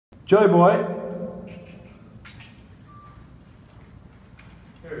Joey boy.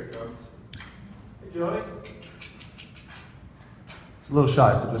 Here he comes. Hey, Joey. He's a little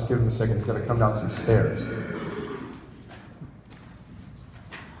shy, so just give him a second. He's got to come down some stairs. Here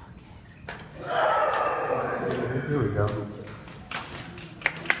we go.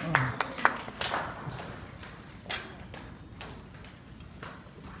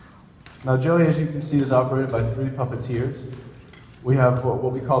 Now, Joey, as you can see, is operated by 3 puppeteers. We have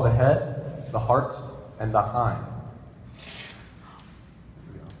what we call the head, the heart, and the hind.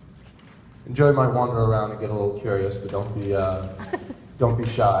 And Joey might wander around and get a little curious, but don't be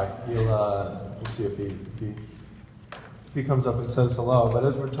shy. We'll see if he comes up and says hello. But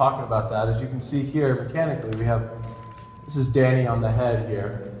as we're talking about that, as you can see here, mechanically, this is Danny on the head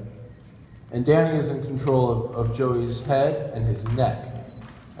here. And Danny is in control of Joey's head and his neck.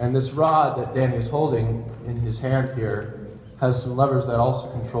 And this rod that Danny is holding in his hand here has some levers that also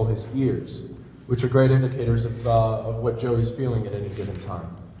control his ears, which are great indicators of what Joey's feeling at any given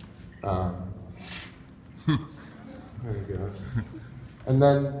time. There he goes. And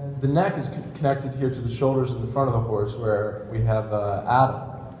then the neck is connected here to the shoulders in the front of the horse, where we have Adam.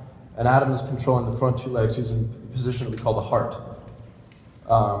 And Adam is controlling the front 2 legs. He's in the position that we call the heart.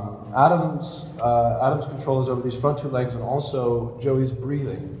 Adam's control is over these front 2 legs and also Joey's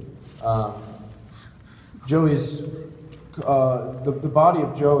breathing. The body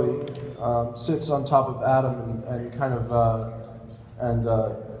of Joey sits on top of Adam and kind of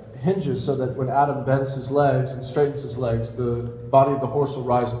hinges so that when Adam bends his legs and straightens his legs, the body of the horse will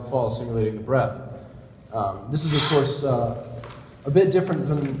rise and fall, simulating the breath. This is, of course, a bit different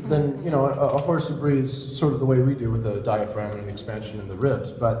than a horse who breathes sort of the way we do with a diaphragm and an expansion in the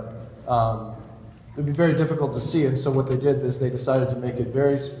ribs, but it would be very difficult to see, and so what they did is they decided to make it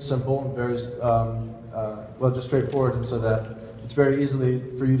very simple and very, just straightforward, and so that it's very easily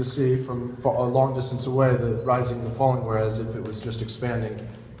for you to see from a long distance away the rising and the falling, whereas if it was just expanding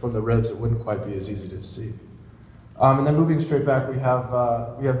from the ribs, it wouldn't quite be as easy to see. And then moving straight back, we have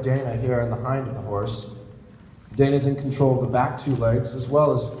Dana here on the hind of the horse. Dana's in control of the back 2 legs as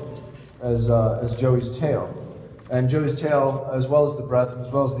well as Joey's tail. And Joey's tail, as well as the breath and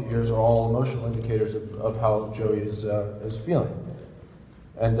as well as the ears, are all emotional indicators of how Joey is feeling.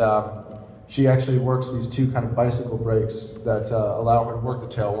 And she actually works these 2 kind of bicycle brakes that allow her to work the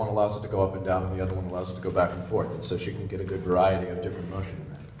tail. One allows it to go up and down, and the other one allows it to go back and forth. And so she can get a good variety of different motion in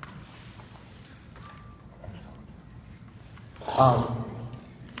there.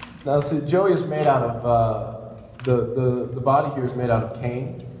 Now, see, Joey is made out of the body here is made out of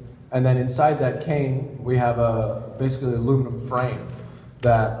cane, and then inside that cane we have basically an aluminum frame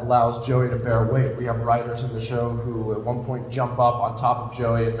that allows Joey to bear weight. We have riders in the show who at one point jump up on top of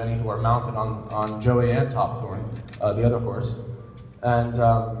Joey, and many who are mounted on Joey and Topthorn, the other horse.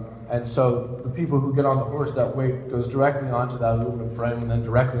 And so the people who get on the horse, that weight goes directly onto that aluminum frame and then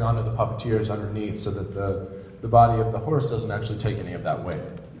directly onto the puppeteers underneath, so that the body of the horse doesn't actually take any of that weight.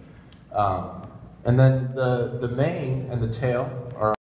 And then the mane and the tail